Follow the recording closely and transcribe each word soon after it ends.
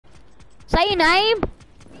Say your name!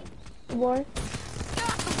 What?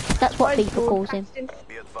 That's what people calls him.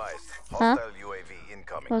 Be advised. Huh? Hostile UAV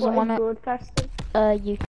incoming. Doesn't What want is it. broadcasting?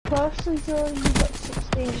 You. Person Joe, you got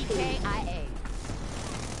 16 kills. KIA.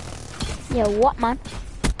 Yeah, what, man?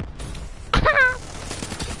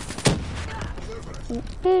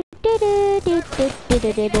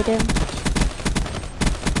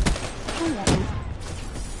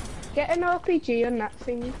 Get an RPG on that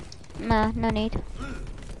thing. Nah, no need.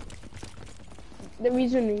 There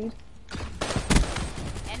is a need.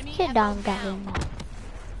 Enemy Sit down, Gavin.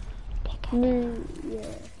 No, yeah.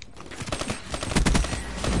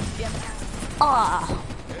 Ah.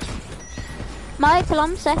 Michael,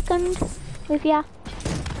 I'm second with ya.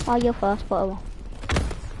 Oh, you're first, whatever.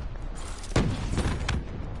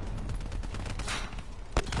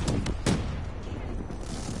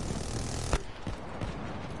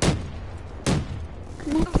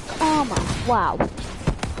 Kinetic armor. Wow.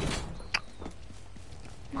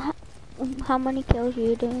 How many kills are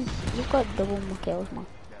you doing? You've got double my kills, man.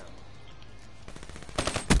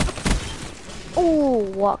 Oh,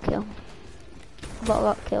 what kill? But I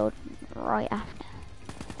got killed right after.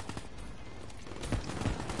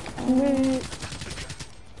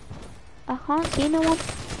 I can't see no one.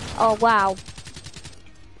 Oh wow.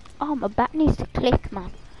 Oh, my back needs to click,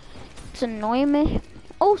 man. It's annoying me.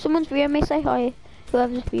 Oh, someone's viewing me. Say hi,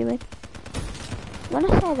 whoever's viewing. When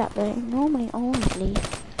I say that, they normally always leave.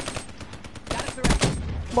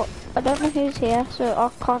 But I don't know who's here, so I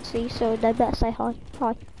can't see. So they better say hi.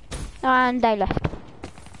 Hi. And they left.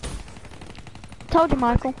 Told you,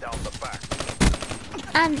 Michael. Down the back.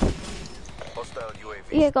 And Hostile UAV.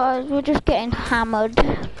 yeah, guys, we're just getting hammered.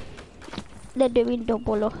 They're doing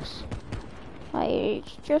double us. Like,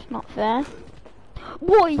 it's just not fair.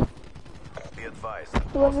 Boy, Be advised.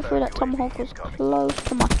 whoever threw that Hostile tomahawk UAV was incoming. close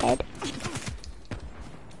to my head.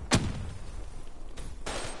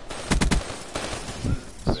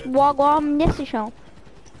 Swag on this show.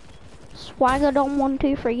 Swagger on 1,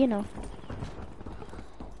 2, 3, you know.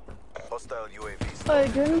 Hostile UAV. Oh,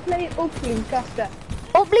 do you want to play Uplink after?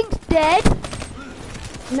 Uplink's dead.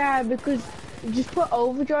 Nah, because you just put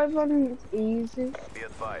overdrive on and it's easy. Be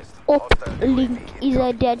advised. Hostile Uplink UAV is a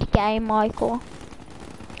incoming. dead game, Michael.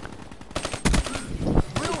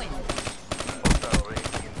 ruined. Hostile raid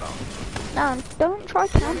inbound. No, don't try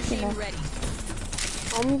camping Team us. ready.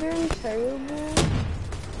 I'm doing terrible.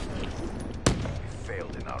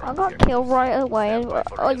 Failed in our I got objective. killed right away.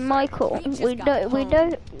 Michael, we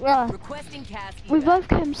don't. Requesting cast. We both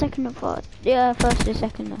came second and first. Yeah, first and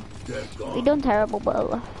second though. We done terrible,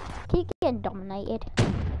 but keep getting dominated.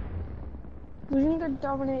 We didn't get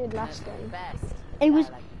dominated last game, Best. It was,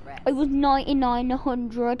 I like the rest. it was 99,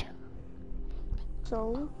 100.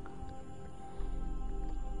 so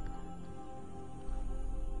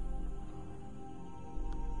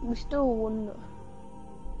we still won though.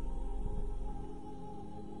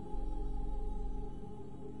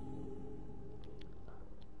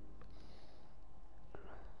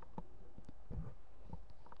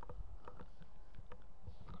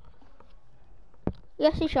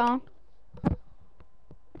 Yes, Ishan.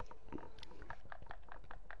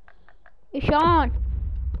 Ishan,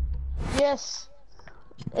 Yes.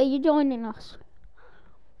 are you joining us?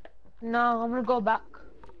 No, I'm gonna go back.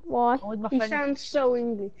 Why? I'm with my He friend. sounds so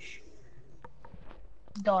English.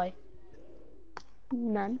 Die.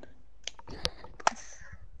 None.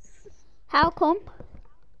 How come?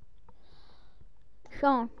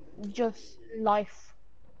 Sean, Just life.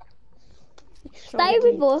 stay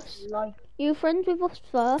with us. Life. You friends with us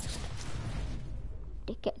first.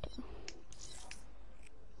 Dickhead.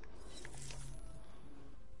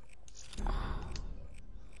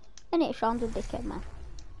 And it Sean's a dickhead, man.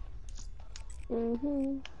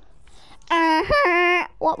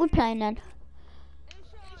 What we playing then?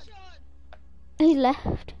 He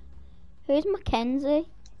left. Who's Mackenzie?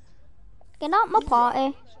 Get out my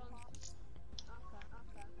party.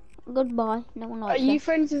 Goodbye. No one Are likes you you.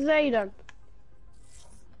 friends with Zayden?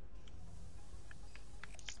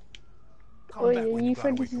 Oh, yeah, are you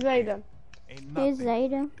friends with Zayden? Here's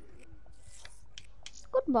Zayden.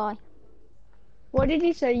 Goodbye. What did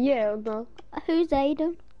he say? Yeah or no? Who's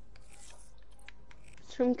Zayden?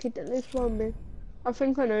 Some kid that lives by me. I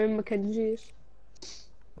think I know who Mackenzie is.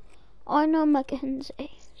 I know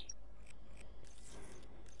Mackenzie.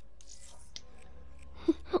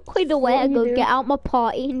 Either way, What I are you go doing? get out my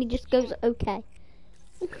party and he just goes, okay.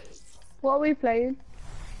 What are we playing?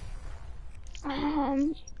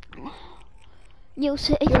 You'll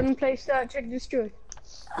see. You want to play Start Check Destroy?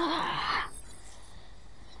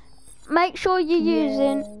 Make sure you're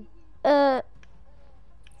using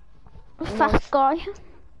fast guy.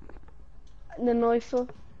 The knife.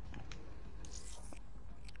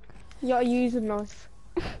 You gotta use a knife.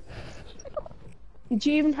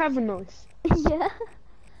 Do you even have a knife? Yeah.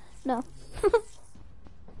 No.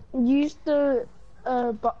 Use the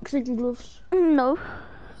boxing gloves. No.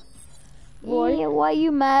 Why? Yeah, why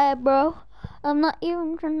you mad, bro? I'm not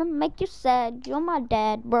even trying to make you sad. You're my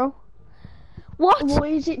dad, bro. What? Why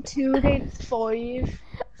is it 2 against 5?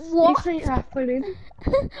 What? This ain't happening.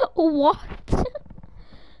 What?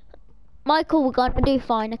 Michael, we're gonna do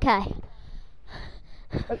fine, okay?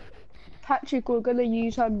 Patrick, we're gonna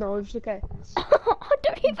use our knives, okay? I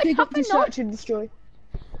don't even Pick have up the a knife. search and destroy.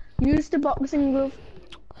 Use the boxing glove.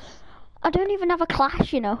 I don't even have a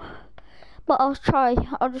clash, you know. But I'll try.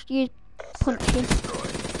 I'll just use punching.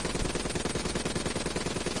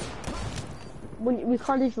 We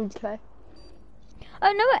can't even play.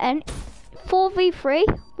 Oh no, it ain't.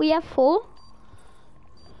 4v3. We have 4.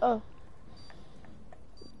 Oh.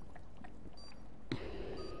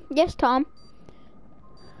 Yes, Tom.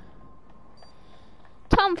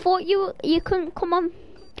 Tom, thought you couldn't come on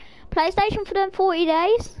PlayStation for them 40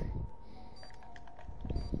 days.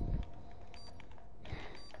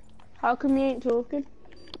 How come you ain't talking?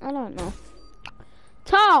 I don't know.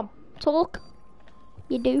 Tom, talk.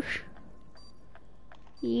 You douche.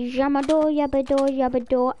 Yamador, yabador,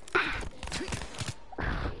 yabador.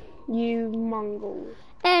 You Mongol.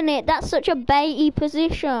 Ain't it? That's such a baity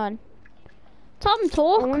position. Tom, I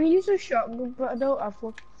talk. want to use a shotgun, but I don't have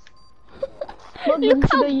one. Look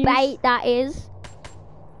how should I use? bait that is.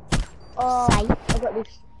 Oh, Safe. I've got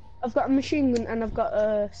this. I've got a machine gun and I've got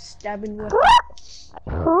a stabbing weapon.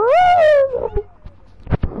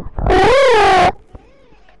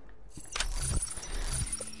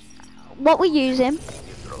 What we using?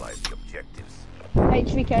 Neutralize the objectives.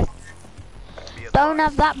 HVK. Don't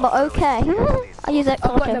have that, but okay. I use it.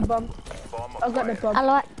 I've got the bomb. Bomb I've got the acquired. bomb. I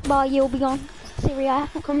like bar. You'll be on Syria.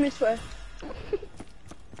 Come this way.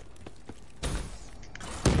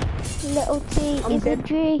 Little T I'm is a dead.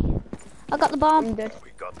 G. I got the bomb. I'm dead.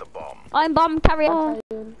 We got the bomb. I'm bomb carrier.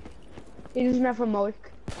 He doesn't have a mic.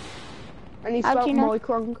 And he How do spelled you know? mic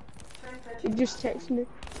wrong. He just texted me.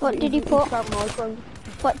 What did he He put? spelled mic wrong.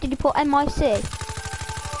 What did you put? MIC.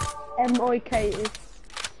 M-I-K-E.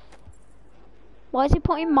 Why is he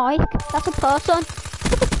putting Mike? That's a person.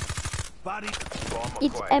 Bomb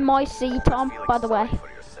It's acquired. MIC, Tom, Feeling by the way. sorry for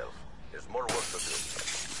yourself. There's more work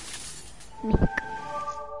to do.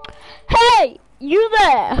 Hey, you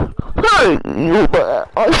there? Hey, you there?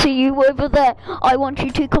 I see you over there. I want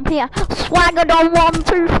you to come here. Swaggered on 1,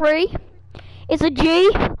 2, 3. It's a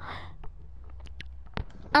G.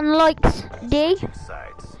 And likes D.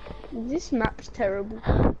 Sides. This map's terrible.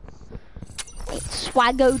 It's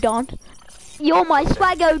Swaggodon. You're my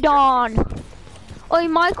Swaggodon. Oi,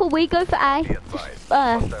 Michael, we go for A. Be advised.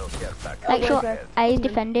 Uh, Hostile care package. Make sure wait, A is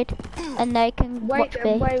defended, and they can Wait, watch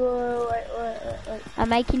B. wait. I'm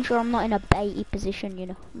making sure I'm not in a baity position, you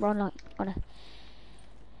know. Run like on a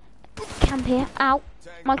camp here. Ow,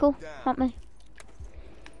 Michael, help me.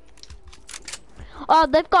 Oh,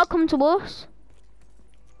 they've got to come to us,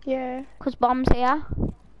 Yeah. cause bombs here.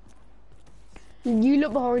 You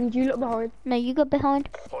look behind, you look behind. No, you go behind.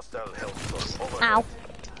 Hostile health zone overhead. Ow.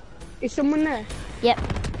 Is someone there? Yep.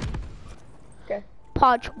 Okay.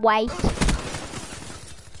 Podge, wait.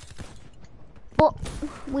 But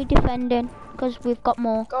we're defending, cause we've got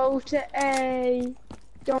more. Go to A.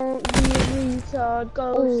 Don't be a retard.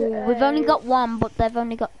 Go to Oh, A. we've only got one, but they've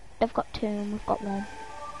got 2, and we've got 1.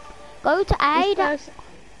 Go to A.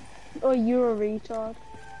 Oh, you're a retard.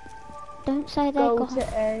 Don't say they Go got to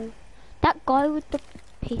A. that guy with the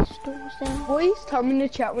pistols there. Why is Tom in the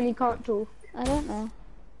chat when he can't talk? I don't know.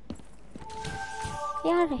 He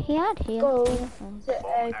had here. Go earphones. to Bomb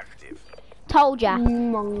A. active. Told ya, You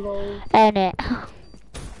Mongol. ain't it?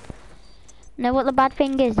 Know what the bad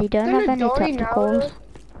thing is? You don't have any tacticals.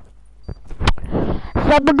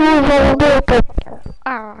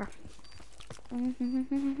 Ah.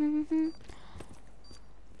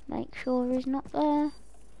 Make sure he's not there.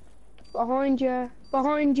 Behind you.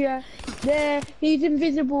 Behind you. There. He's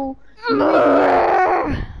invisible. You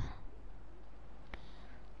idiot.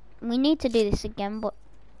 We need to do this again, but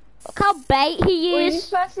look how bait he Wait,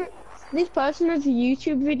 is. this person has a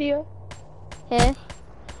YouTube video. Here,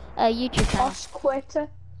 YouTube channel. Osquetta.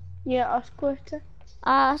 Yeah, Osquetta.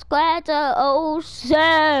 Asqueta Wood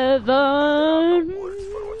 07. for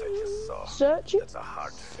what I just saw. Search it. That's a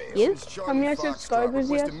hard fail. You? How many subscribers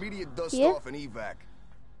he has? Immediate dust Yeah. off and evac.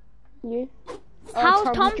 Yeah. How's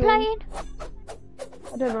Tom joined. playing?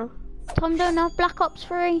 I don't know. Tom don't have Black Ops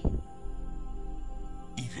 3.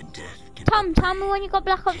 Even death can Tom, tell me when you got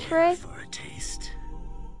Black Ops 3. for a taste.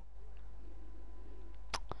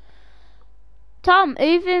 Tom,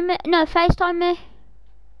 over me. No, FaceTime me.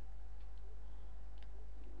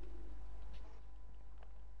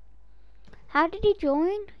 How did he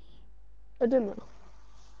join? I don't know.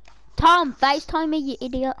 Tom, FaceTime me, you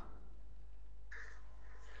idiot.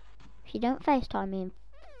 If you don't FaceTime me in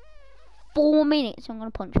 4 minutes, I'm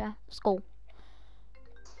gonna punch you. School.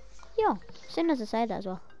 Yeah, as soon as I say that as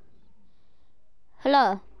well.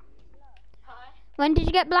 Hello. Hi. When did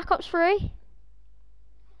you get Black Ops 3? I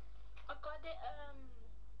got it,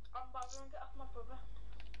 I'm borrowing it off my brother.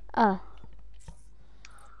 Oh.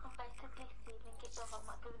 I'm basically stealing it, but I'm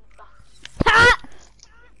not giving it back. Ha!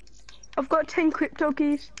 I've got 10 crypto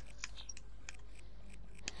keys.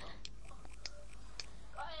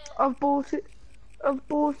 I've bought it. I've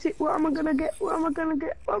bought it. What am I gonna get? What am I gonna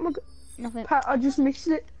get? What am I gonna... Nothing. Pat, I just missed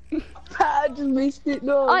it. Pat, I just missed it.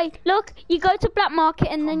 No. Oi, look, you go to Black Market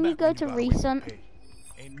and then you go to Recent.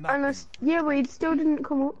 And yeah, but it still didn't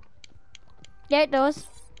come up. Yeah, it does.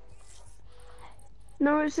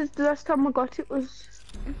 No, it says the last time I got it was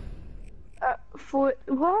for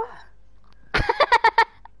what?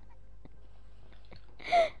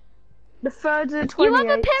 The 3rd of the 28th. You have a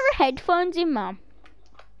pair of headphones in, Mum.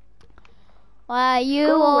 Why you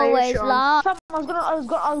Go away, always Sean. laugh? I was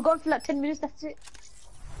going for like 10 minutes, that's it.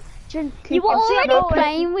 Chill. You were See, I'm already going.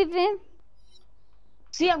 playing with him.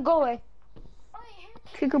 See, I'm going.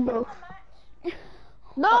 Kick them both.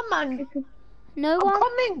 No, man. No I'm one.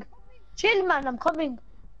 coming. Chill, man, I'm coming.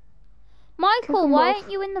 Michael, them why off.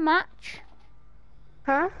 aren't you in the match?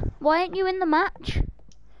 Huh? Why aren't you in the match?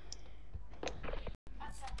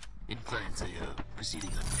 In plans, I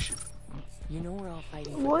proceeding on mission. You know we're all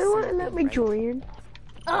fighting. For Why the won't same it let thing, me right? join?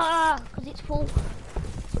 Ah, because it's full.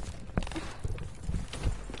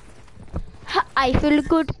 I feel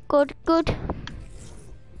good, good, good.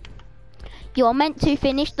 You're meant to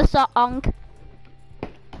finish the song.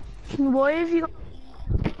 Why have you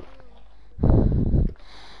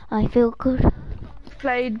I feel good.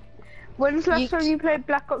 played? When's the last time you played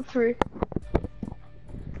Black Ops 3?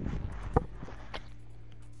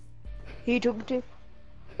 He took it.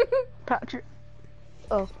 Patrick.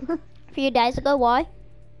 Oh. A few days ago, why?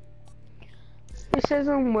 It says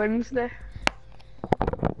on Wednesday.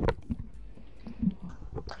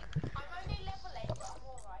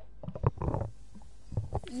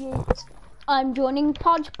 Yes. I'm joining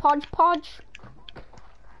Podge.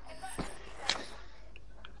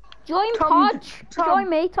 Join Tom, Podge. Tom. Join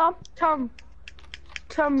me, Tom.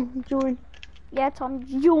 Tom, join. Yeah, Tom,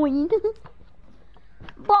 join.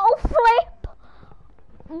 Bottle flip.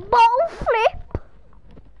 Bottle flip.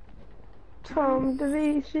 Tom, the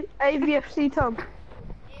AVFC Tom.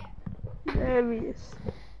 There he is.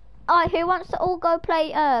 Alright, who wants to all go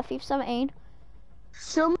play FIFA 17?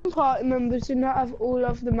 Some party members do not have all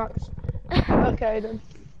of the maps. Okay then.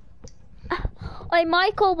 Alright,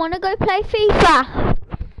 Michael, wanna go play FIFA?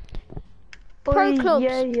 Pro Oi, clubs.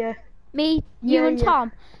 Yeah. Me, you Yeah, and yeah.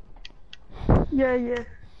 Tom. Yeah.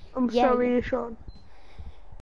 I'm Yeah, sorry, Sean.